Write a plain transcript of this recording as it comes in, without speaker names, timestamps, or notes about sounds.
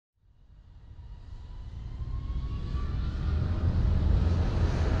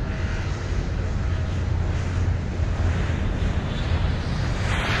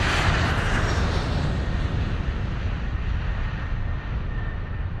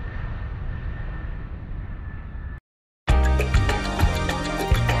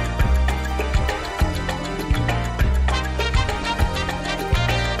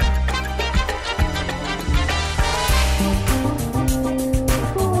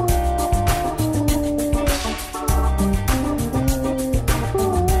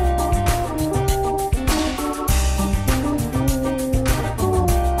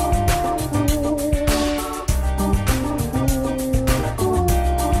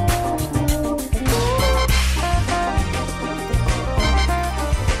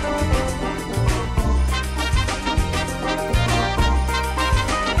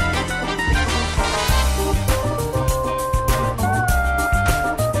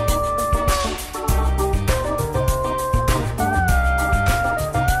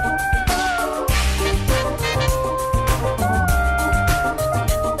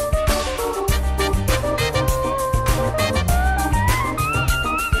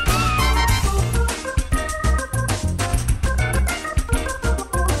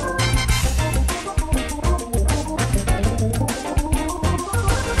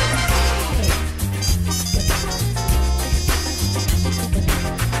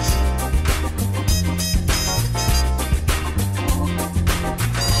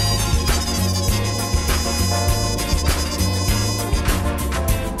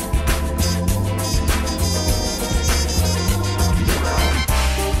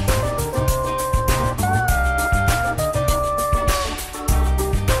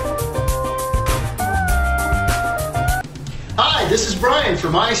this is Brian for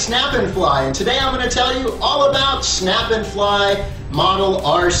my Snap&Fly, and today I'm going to tell you all about Snap&Fly model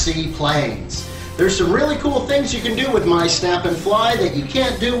RC planes. There's some really cool things you can do with my Snap&Fly that you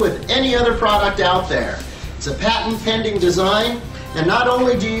can't do with any other product out there. It's a patent pending design, and not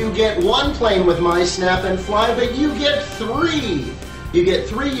only do you get one plane with my Snap&Fly, but you get three. You get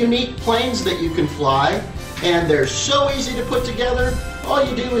three unique planes that you can fly, and they're so easy to put together. All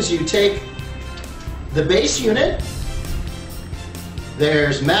you do is you take the base unit,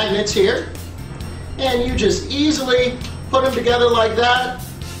 there's magnets here, and you just easily put them together like that.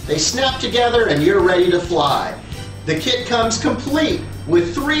 They snap together and you're ready to fly. The kit comes complete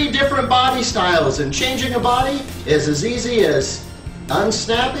with three different body styles, and changing a body is as easy as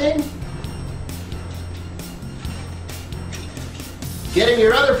unsnapping, getting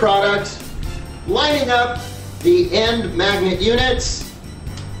your other product, lining up the end magnet units,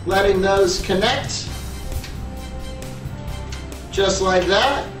 letting those connect, just like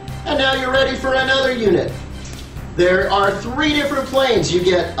that, and now you're ready for another unit. There are three different planes. You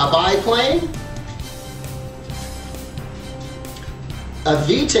get a biplane, a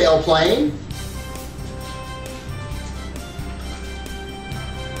V-tail plane,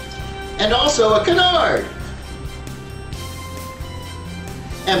 and also a canard.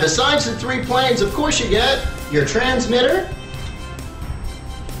 And besides the three planes, of course, you get your transmitter.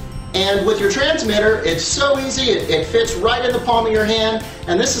 And with your transmitter, it's so easy, it fits right in the palm of your hand,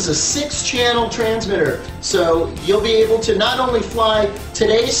 and this is a 6-channel transmitter. So you'll be able to not only fly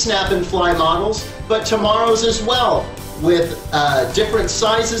today's Snap&Fly models, but tomorrow's as well, with different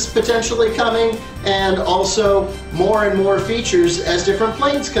sizes potentially coming, and also more and more features as different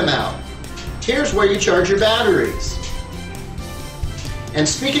planes come out. Here's where you charge your batteries. And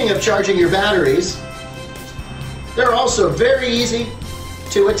speaking of charging your batteries, they're also very easy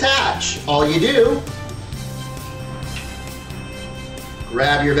to attach. All you do,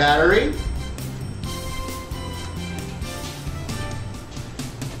 grab your battery,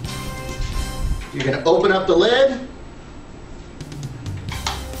 you're going to open up the lid,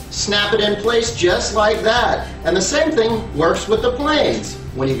 snap it in place just like that. And the same thing works with the planes.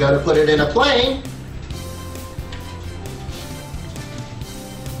 When you go to put it in a plane,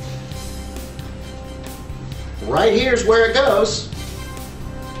 right here's where it goes.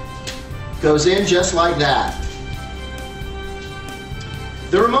 Goes in just like that.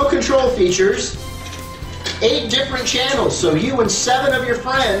 The remote control features 8 different channels, so you and 7 of your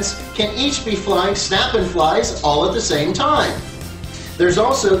friends can each be flying Snap&Flys all at the same time. There's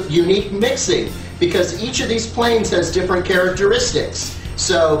also unique mixing, because each of these planes has different characteristics.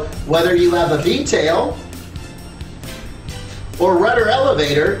 So whether you have a V-tail or rudder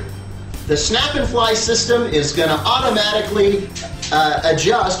elevator, the Snap&Fly system is going to automatically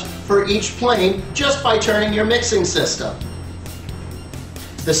adjust for each plane just by turning your mixing system.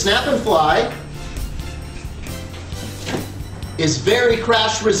 The Snap&Fly is very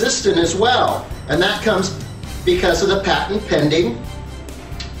crash resistant as well, and that comes because of the patent pending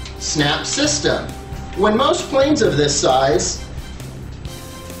snap system. When most planes of this size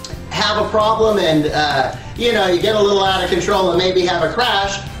have a problem and you get a little out of control and maybe have a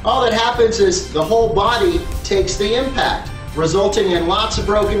crash, all that happens is the whole body takes the impact, resulting in lots of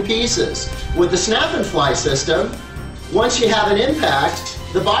broken pieces. With the Snap&Fly system, once you have an impact,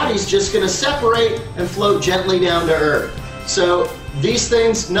 the body's just going to separate and float gently down to earth. So these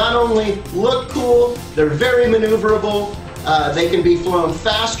things not only look cool, they're very maneuverable, they can be flown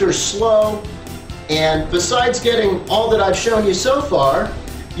fast or slow, and besides getting all that I've shown you so far,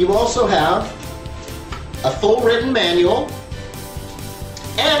 you also have a full written manual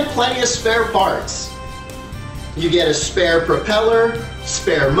and plenty of spare parts. You get a spare propeller,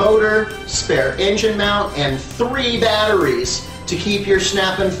 spare motor, spare engine mount, and 3 batteries to keep your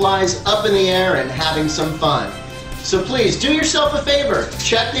Snap&Flys up in the air and having some fun. So please do yourself a favor,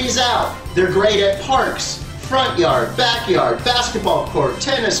 check these out. They're great at parks, front yard, backyard, basketball court,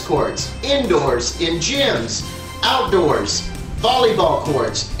 tennis courts, indoors, in gyms, outdoors, volleyball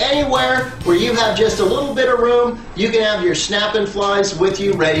courts, anywhere where you have just a little bit of room, you can have your Snap&Flys with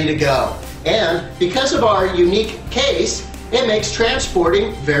you ready to go. And because of our unique case, it makes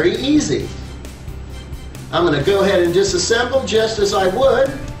transporting very easy. I'm going to go ahead and disassemble just as I would,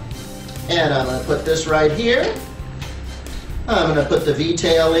 and I'm going to put this right here. I'm going to put the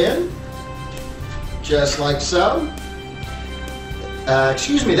V-tail in, just like so.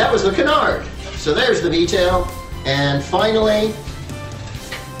 Excuse me, that was the canard. So there's the V-tail, and finally,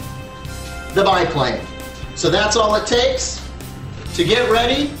 the biplane. So that's all it takes to get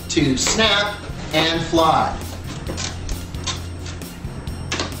ready to snap and fly.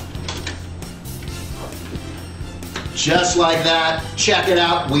 Just like that. Check it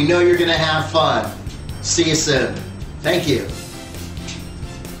out. We know you're going to have fun. See you soon. Thank you.